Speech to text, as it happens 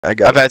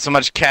I've had so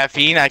much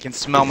caffeine I can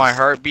smell my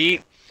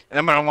heartbeat, and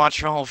I'm gonna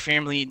watch our whole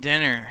family eat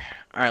dinner.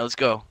 All right, let's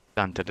go.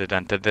 Hey,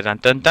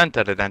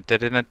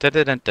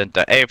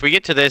 if we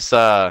get to this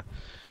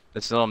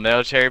this little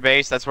military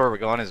base, that's where we're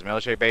going. Is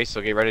military base, so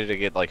get ready to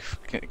get like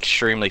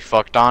extremely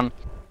fucked on.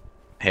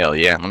 Hell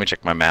yeah! Let me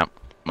check my map,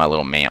 my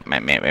little map. All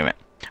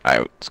right,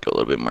 let's go a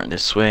little bit more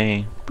this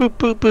way. Boop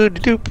boop boop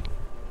doop.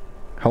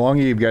 How long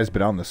have you guys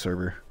been on the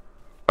server?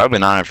 I've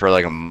been on it for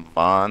like a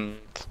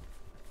month.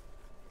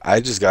 I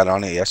just got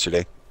on it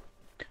yesterday.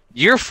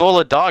 You're full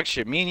of dog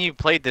shit. Me and you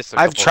played this.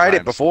 I've tried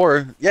it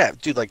before. Yeah,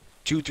 dude, like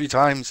 2-3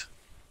 times.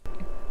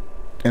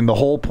 And the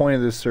whole point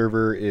of this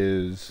server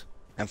is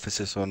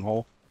Emphasis on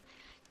whole.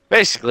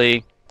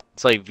 Basically,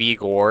 it's like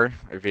Vigor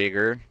or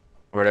Vigor,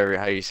 whatever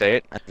how you say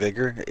it.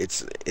 Vigor.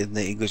 It's in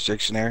the English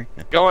dictionary.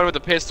 Go in with a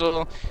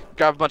pistol,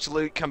 grab a bunch of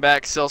loot, come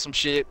back, sell some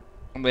shit,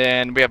 and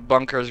then we have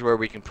bunkers where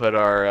we can put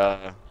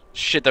our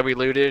shit that we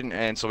looted,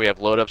 and so we have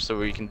load ups that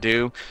we can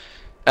do.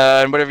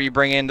 And whatever you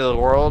bring into the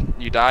world,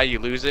 you die, you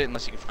lose it,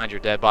 unless you can find your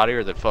dead body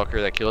or the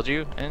fucker that killed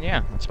you. And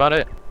yeah, that's about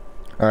it.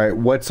 all right.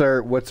 What's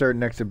our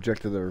next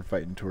objective that we're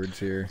fighting towards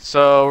here?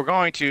 So we're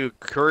going to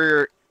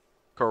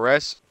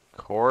Coruscars.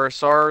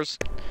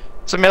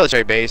 It's a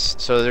military base.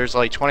 So there's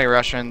like 20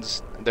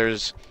 Russians.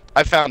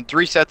 I found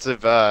 3 sets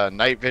of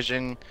night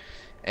vision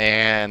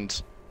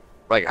and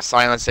like a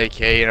silenced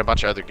AK and a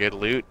bunch of other good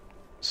loot.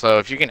 So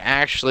if you can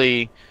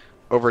actually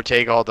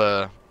overtake all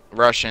the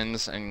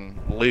Russians and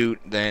loot,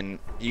 then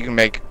you can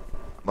make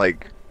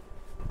like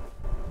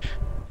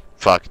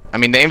fuck. I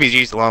mean, the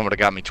MVGs alone would have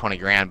got me 20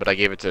 grand, but I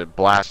gave it to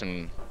Blast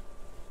and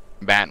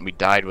Bat and we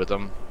died with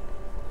them.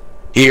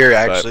 Here,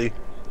 actually.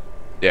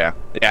 Yeah,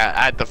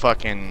 at the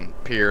fucking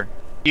pier.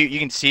 You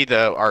can see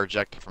our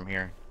objective from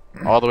here,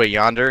 all the way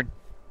yonder.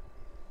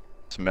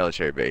 It's a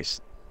military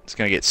base. It's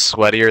gonna get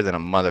sweatier than a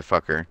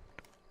motherfucker.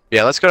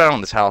 Yeah, let's go down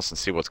on this house and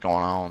see what's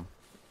going on.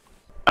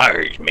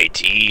 Alright,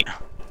 matey.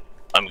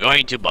 I'm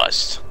going to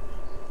bust.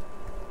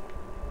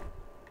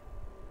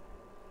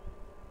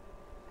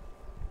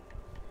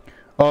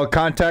 Oh,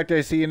 contact!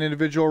 I see an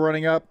individual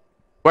running up.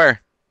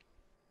 Where?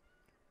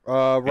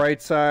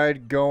 Right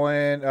side,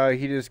 going.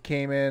 He just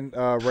came in.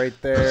 Right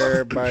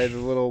there by the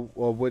little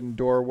wooden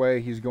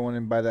doorway. He's going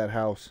in by that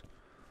house.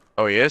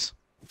 Oh, he is?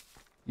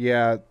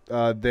 Yeah.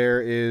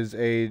 There is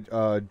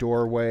a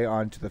doorway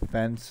onto the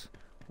fence.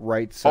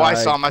 Right side. Oh, I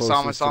saw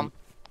him.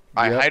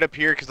 I Yep. hide up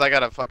here because I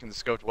got a fucking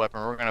scoped weapon.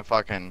 We're gonna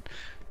try an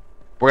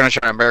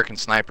American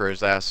sniper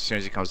his ass as soon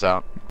as he comes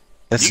out.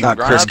 That's not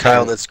Chris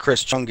Kyle, that's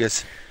Chris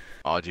Chungus.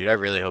 Oh, dude, I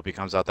really hope he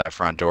comes out that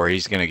front door.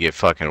 He's gonna get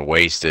fucking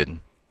wasted.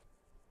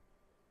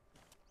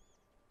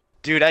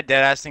 Dude, I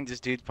deadass think this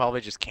dude's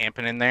probably just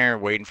camping in there,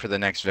 waiting for the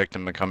next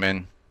victim to come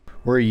in.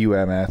 Where are you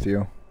at,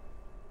 Matthew?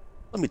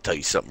 Let me tell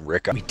you something,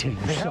 Rick.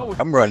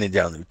 I'm running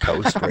down the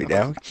coast right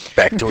now,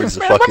 back towards the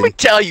Man, fucking. let me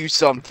tell you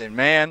something,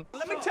 man.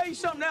 Let me tell you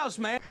something else,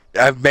 man.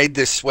 I've made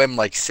this swim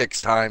like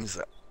 6 times.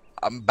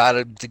 I'm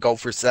about to go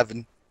for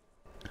 7.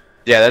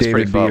 Yeah, that's David,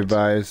 pretty be fucked.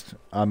 advised.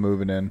 I'm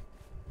moving in.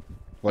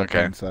 Left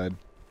hand side.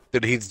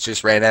 Dude, he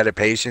just ran out of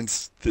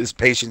patience. His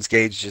patience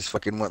gauge just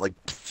fucking went like.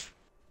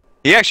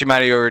 He actually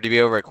might have already be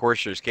over at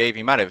Courser's Cave.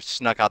 He might have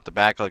snuck out the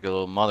back like a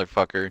little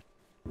motherfucker.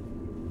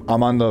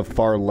 I'm on the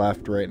far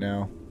left right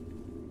now.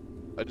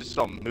 I just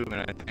saw him moving,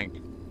 I think.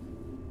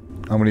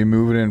 I'm gonna be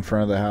moving in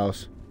front of the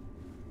house.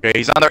 Okay,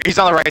 he's on the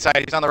right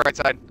side. He's on the right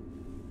side.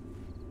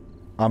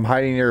 I'm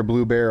hiding near a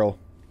blue barrel.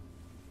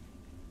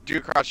 Do a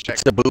crouch check.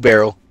 It's a blue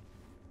barrel.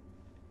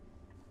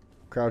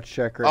 Crouch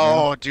check right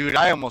now. Oh, dude,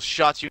 I almost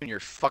shot you in your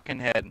fucking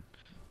head.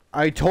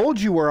 I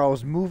told you where I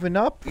was moving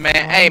up. Man, Oh,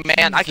 hey,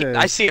 man, I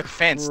Jesus see a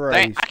fence.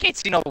 Christ. I can't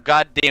see no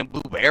goddamn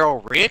blue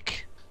barrel,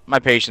 Rick. My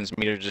patience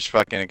meter just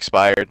fucking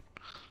expired.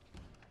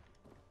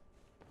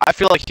 I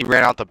feel like he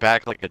ran out the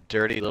back like a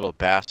dirty little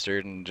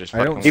bastard and just I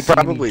fucking... don't He see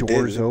probably any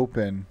doors did.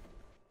 open.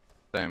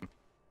 Same.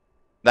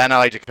 Then I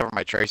like to cover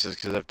my traces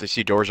because if they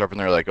see doors open,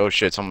 they're like, "Oh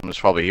shit, someone was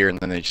probably here," and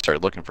then they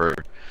start looking for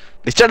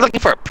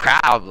a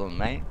problem,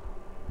 man.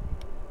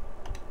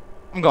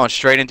 I'm going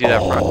straight into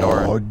that front door.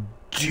 Oh,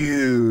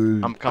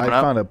 dude! I'm coming I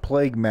up. found a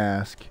plague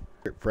mask.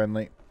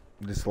 Friendly.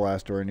 This is the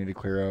last door I need to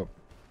clear out.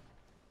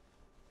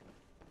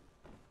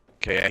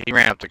 Okay, yeah, he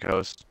ran up the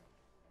coast.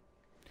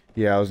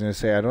 Yeah, I was gonna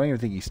say I don't even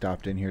think he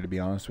stopped in here, to be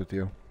honest with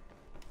you.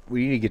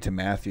 We need to get to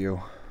Matthew.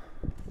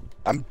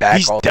 I'm back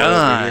He's all the way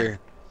done. over here.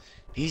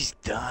 He's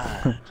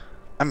done.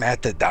 I'm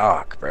at the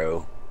dock,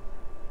 bro.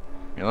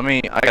 Here,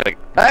 I gotta...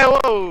 Hey,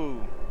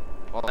 whoa!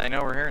 Well, I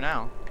know we're here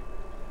now.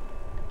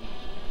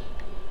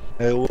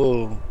 Hey,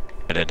 whoa.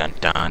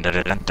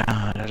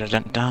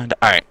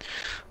 Alright,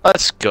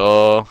 let's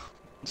go.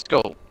 Let's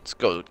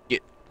go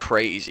get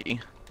crazy.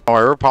 Oh,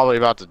 we're probably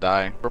about to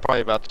die. We're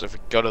probably about to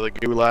go to the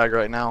gulag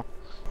right now.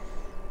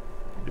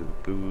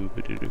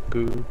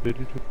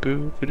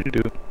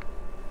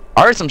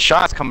 I heard some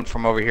shots coming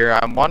from over here.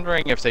 I'm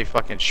wondering if they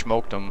fucking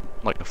smoked them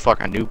like a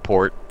fucking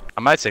Newport.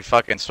 I might say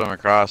fucking swim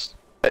across.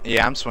 But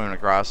yeah, I'm swimming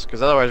across,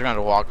 because otherwise we're going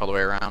to have to walk all the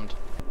way around.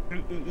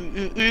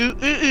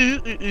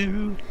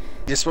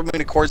 You're swimming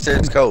to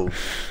Corsair's Cove.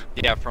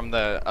 Yeah, from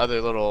the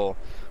other little...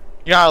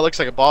 You know how it looks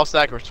like a ball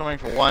sack? We're swimming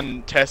from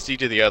one testy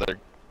to the other.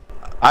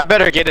 I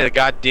better get a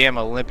goddamn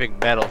Olympic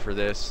medal for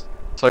this.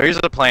 So here's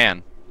the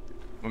plan.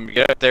 When we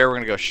get up there, we're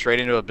gonna go straight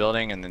into a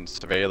building and then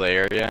survey the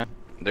area.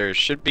 There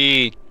should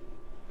be...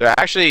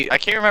 Actually, I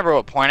can't remember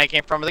what point I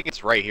came from. I think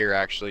it's right here,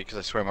 actually, because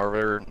I swam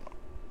over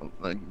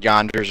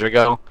yonders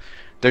ago.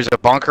 There's a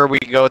bunker we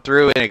can go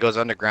through, and it goes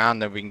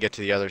underground, then we can get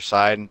to the other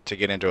side to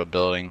get into a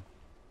building.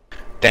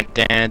 Dun,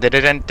 dun, dun,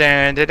 dun,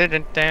 dun, dun, dun,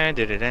 dun, dun,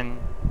 dun, dun.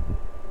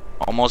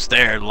 Almost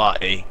there,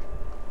 Lottie.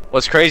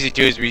 What's crazy,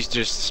 too, is we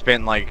just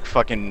spent, like,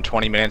 fucking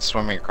 20 minutes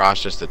swimming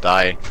across just to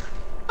die.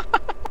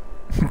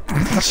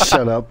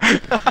 Shut up.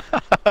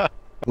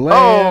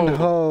 Land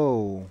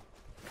ho.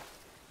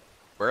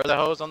 Where are the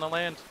hoes on the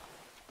land?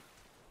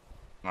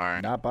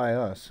 Alright. Not by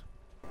us.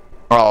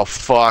 Oh,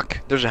 fuck.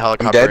 There's a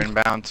helicopter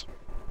inbound.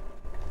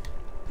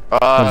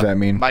 What does that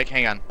mean? Mike,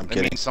 hang on. It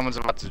means someone's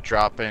about to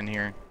drop in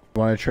here.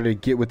 Want to try to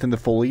get within the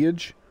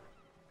foliage?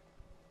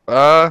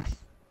 Yeah,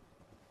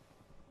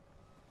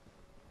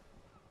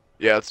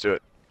 let's do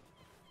it.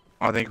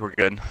 I think we're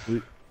good.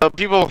 So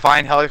people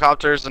find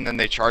helicopters and then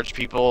they charge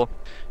people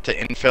to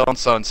infill, and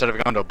so instead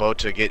of going to a boat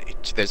to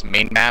get to this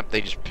main map,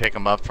 they just pick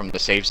them up from the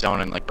safe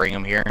zone and like bring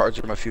them here. Charge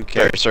them a few to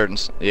K. a certain,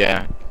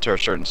 to a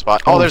certain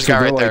spot. Oh, there's a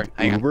guy right there. Like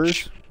Hang on.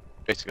 Ubers?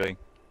 Basically,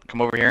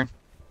 come over here.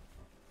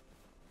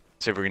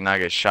 See if we can not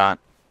get shot.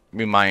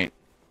 We might.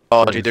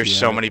 Oh, dude, there's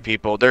so many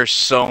people. There's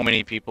so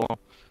many people.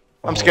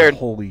 I'm scared.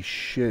 Holy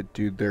shit,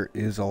 dude! There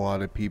is a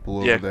lot of people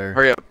over there.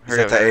 Hurry up. Is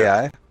that the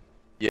AI?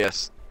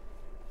 Yes.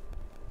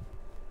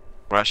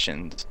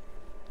 Russians.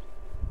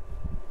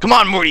 Come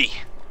on, Morty.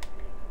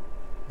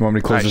 You want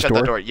me to close this shut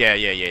door? that door.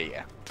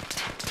 Yeah.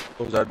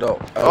 Close that door.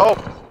 Oh,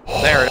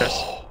 there it is.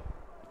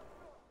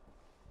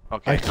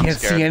 Okay, I can't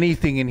see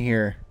anything in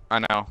here. I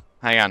know.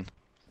 Hang on.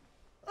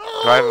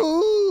 Do I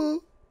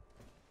have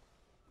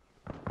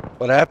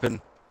What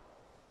happened?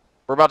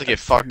 We're about to get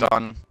fucked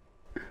on.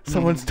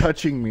 Someone's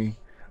touching me.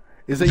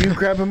 Is that you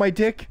grabbing my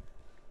dick?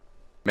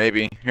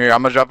 Maybe. Here,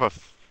 I'm gonna drop a...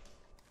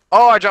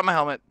 Oh, I dropped my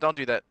helmet. Don't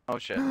do that. Oh,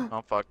 shit.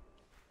 Oh, fuck.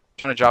 I'm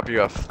trying to drop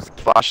you a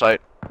flashlight.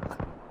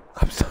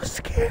 I'm so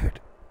scared.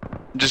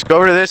 Just go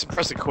over to this and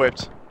press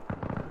equipped.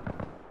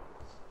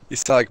 You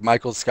sound like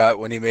Michael Scott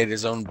when he made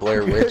his own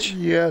Blair Witch.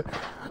 Yeah.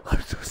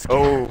 I'm so scared.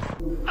 Oh.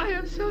 I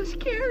am so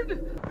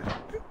scared.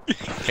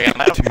 Okay,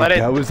 Dude, let it...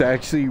 that was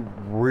actually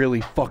really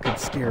fucking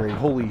scary.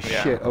 Holy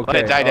shit. Okay.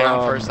 Let it die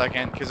down for a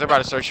second, because they're about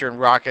to start shooting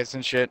rockets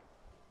and shit.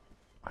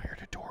 I heard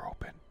a door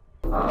open.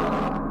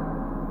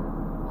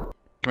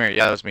 Come here.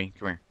 Yeah, that was me.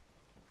 Come here.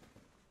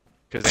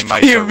 Because they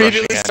might He start rushing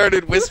immediately in.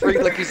 started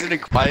whispering like he's in a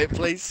quiet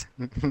place.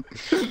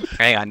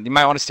 Hang on. You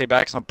might want to stay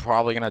back, because I'm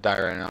probably going to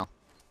die right now.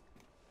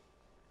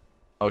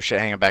 Oh, shit.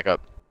 Hang on. Back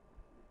up.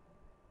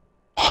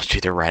 Oh,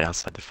 dude. They're right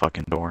outside the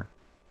fucking door.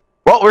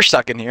 Well, we're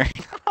stuck in here.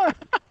 I'm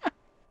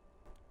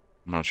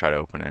going to try to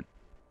open it.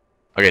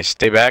 Okay,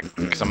 stay back,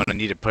 because I'm going to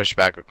need to push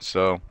back,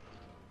 so...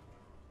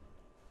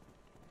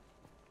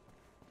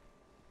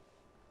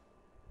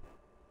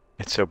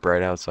 It's so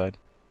bright outside.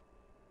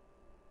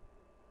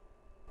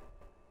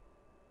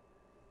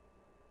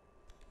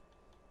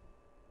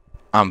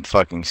 I'm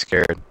fucking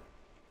scared.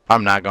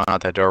 I'm not going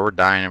out that door. We're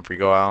dying if we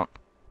go out.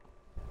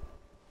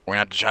 We're gonna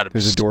have to try to...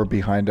 There's a door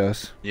behind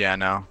us. Yeah, I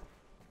know.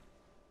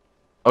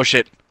 Oh,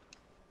 shit.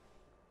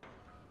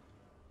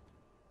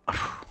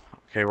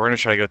 Okay, we're gonna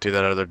try to go through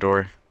that other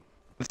door.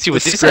 Let's see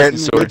what this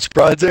is. Witch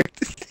Project.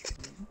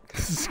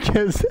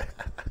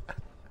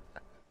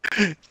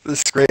 The The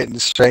Scranton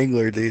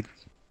Strangler, dude.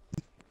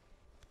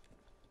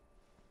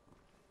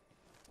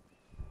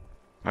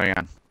 Hang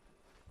on.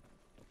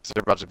 So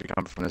they're about to be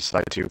coming from this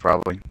side too,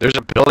 probably. There's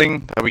a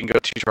building that we can go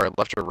to our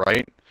left or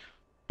right,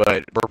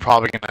 but we're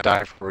probably gonna die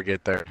before we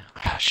get there.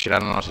 Shit, I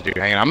don't know what to do.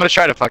 Hang on, I'm gonna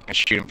try to fucking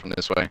shoot him from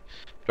this way.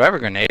 Do I have a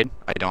grenade?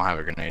 I don't have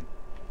a grenade.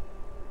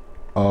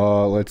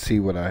 Let's see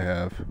what I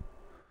have.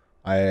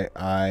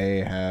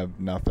 I have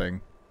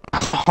nothing.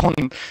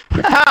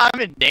 I'm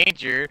in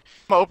danger.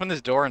 I'm gonna open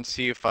this door and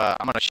see if I'm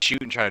gonna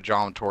shoot and try to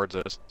draw him towards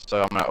us.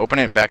 So I'm gonna open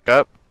it and back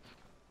up.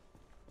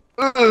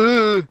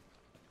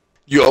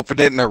 You open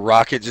it and a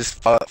rocket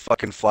just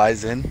fucking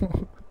flies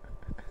in.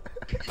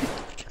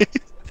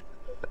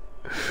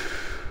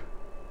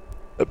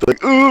 I'd be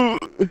like, ooh.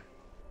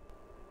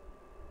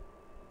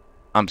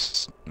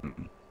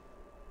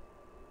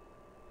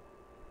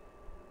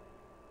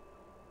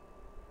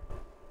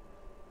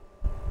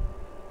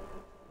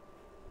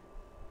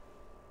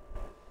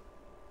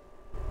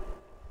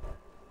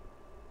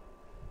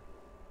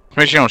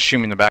 Make sure you don't shoot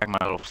me in the back of my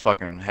little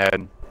fucking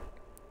head.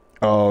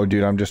 Oh,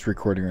 dude, I'm just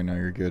recording right now.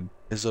 You're good.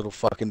 His little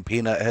fucking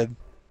peanut head.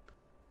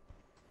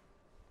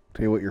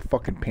 Tell you what, your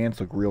fucking pants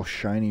look real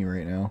shiny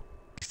right now.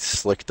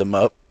 Slicked them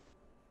up.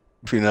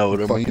 If you know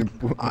what I mean.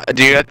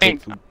 Dude, I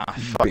think...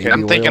 fuck it.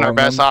 I'm thinking oil our on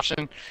best them.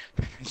 option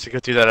is to go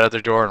through that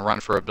other door and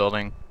run for a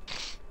building.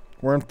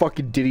 We're in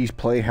fucking Diddy's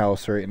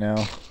Playhouse right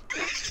now.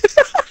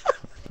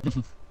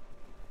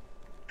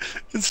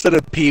 Instead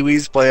of Pee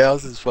Wee's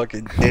Playhouse, it's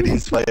fucking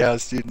Diddy's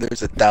Playhouse, dude.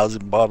 There's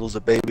 1,000 bottles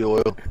of baby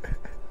oil.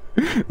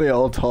 They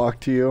all talk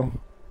to you.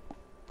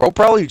 Bro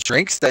probably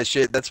drinks that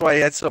shit. That's why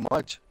he had so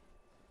much.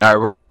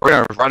 Alright, we're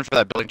gonna run for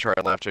that building to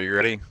our left. Are you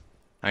ready?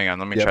 Hang on,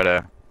 let me try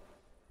to...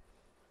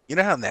 You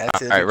know how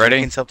nasty Alright, ready?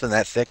 drinking something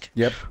that thick?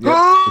 Yep.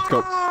 Let's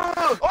go.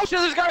 Oh shit,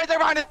 there's a guy right there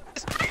behind us!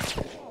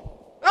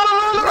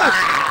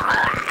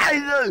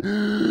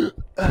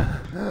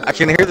 I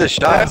can hear the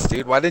shots,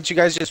 dude. Why didn't you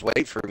guys just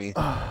wait for me?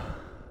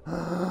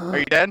 Are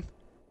you dead?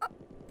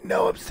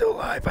 No, I'm still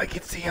alive. I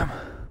can see him.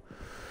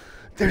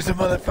 There's a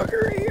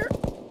motherfucker right here.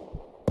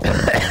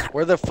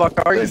 Where the fuck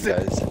are Listen. you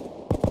guys?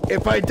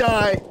 If I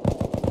die,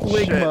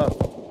 Ligma.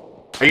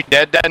 Are you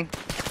dead?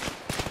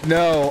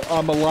 No,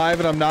 I'm alive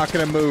and I'm not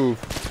gonna move.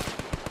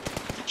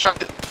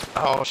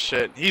 Oh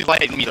shit, he's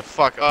lighting me the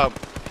fuck up.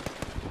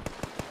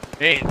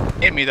 He ain't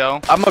hit me though.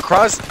 I'm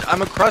across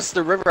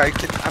the river.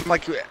 I'm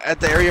like at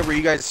the area where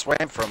you guys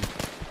swam from.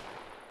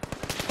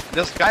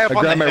 This guy up I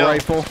on the grabbed my hill.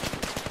 rifle.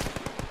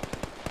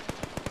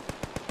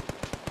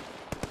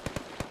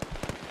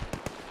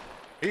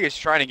 He is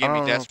trying to get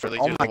me desperately.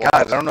 Oh through my the god, I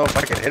walls. don't know if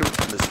I can hit him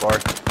from this far.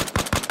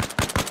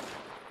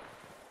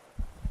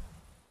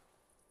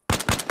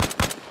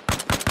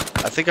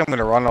 I think I'm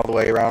gonna run all the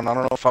way around. I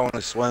don't know if I want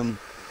to swim.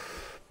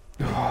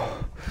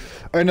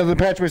 Alright, nothing to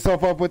patch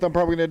myself up with. I'm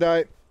probably gonna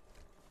die.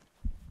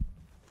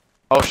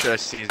 Oh shit, I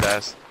see his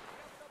ass.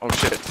 Oh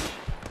shit.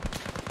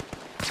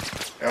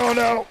 Oh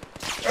no!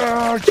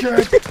 Oh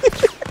shit!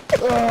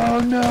 Oh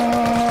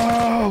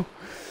no!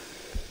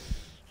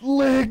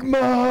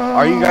 Ligma!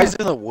 Are you guys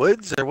in the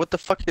woods or what the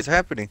fuck is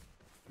happening?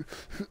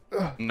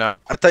 No.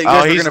 I thought you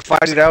guys were he's gonna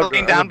fight it out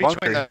laying in down the bunker.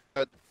 between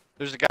the,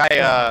 there's a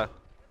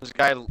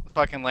guy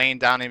fucking laying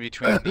down in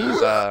between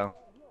these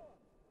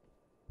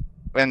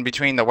in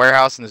between the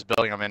warehouse and this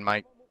building I'm in,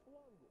 Mike.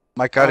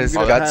 My god, his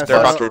I'm guts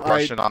they're about busted. to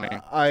rush it on me.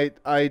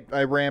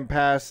 I ran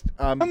past.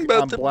 I'm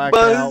about to blacked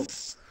out.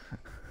 buzz.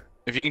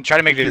 If you can try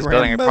to make it to this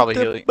building, it'll probably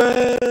heal you.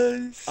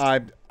 Buzz.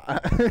 I'm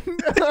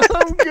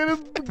gonna.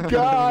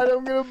 God,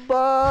 I'm gonna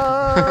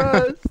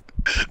bust.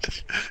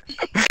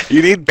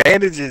 You need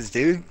bandages,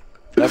 dude.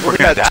 That worked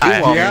out too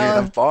long when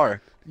you're that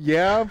far.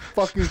 Yeah,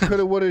 fucking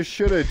coulda, woulda,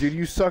 shoulda, dude.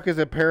 You suck as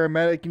a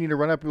paramedic. You need to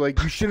run up and be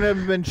like, you shouldn't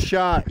have been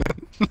shot.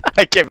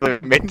 I can't believe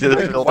it made it to the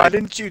building. Why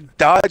didn't you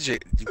dodge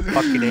it, you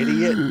fucking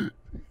idiot?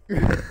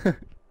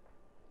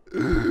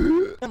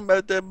 I'm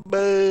about to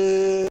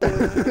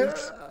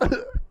buzz.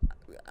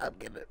 I'm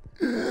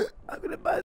gonna.